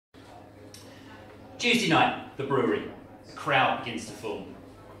Tuesday night, the brewery. The crowd begins to form.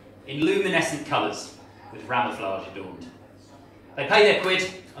 In luminescent colours, with camouflage adorned. They pay their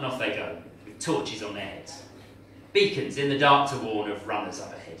quid, and off they go, with torches on their heads. Beacons in the dark to warn of runners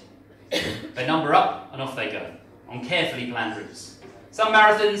up ahead. They number up, and off they go, on carefully planned routes. Some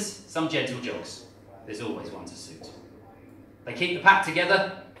marathons, some gentle jogs. There's always one to suit. They keep the pack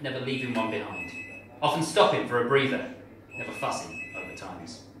together, never leaving one behind. Often stopping for a breather, never fussing over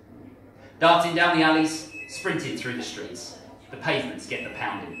times. Darting down the alleys, sprinting through the streets. The pavements get the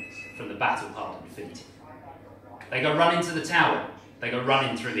pounding from the battle-hardened feet. They go running to the tower. They go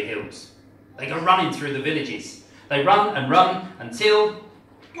running through the hills. They go running through the villages. They run until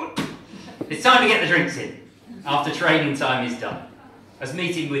it's time to get the drinks in, after training time is done, as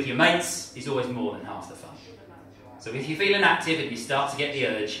meeting with your mates is always more than half the fun. So if you're feeling active and you start to get the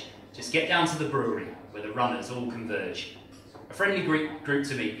urge, just get down to the brewery where the runners all converge. A friendly group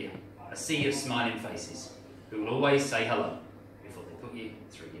to meet you, a sea of smiling faces, who will always say hello before they put you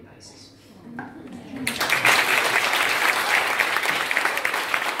through your paces.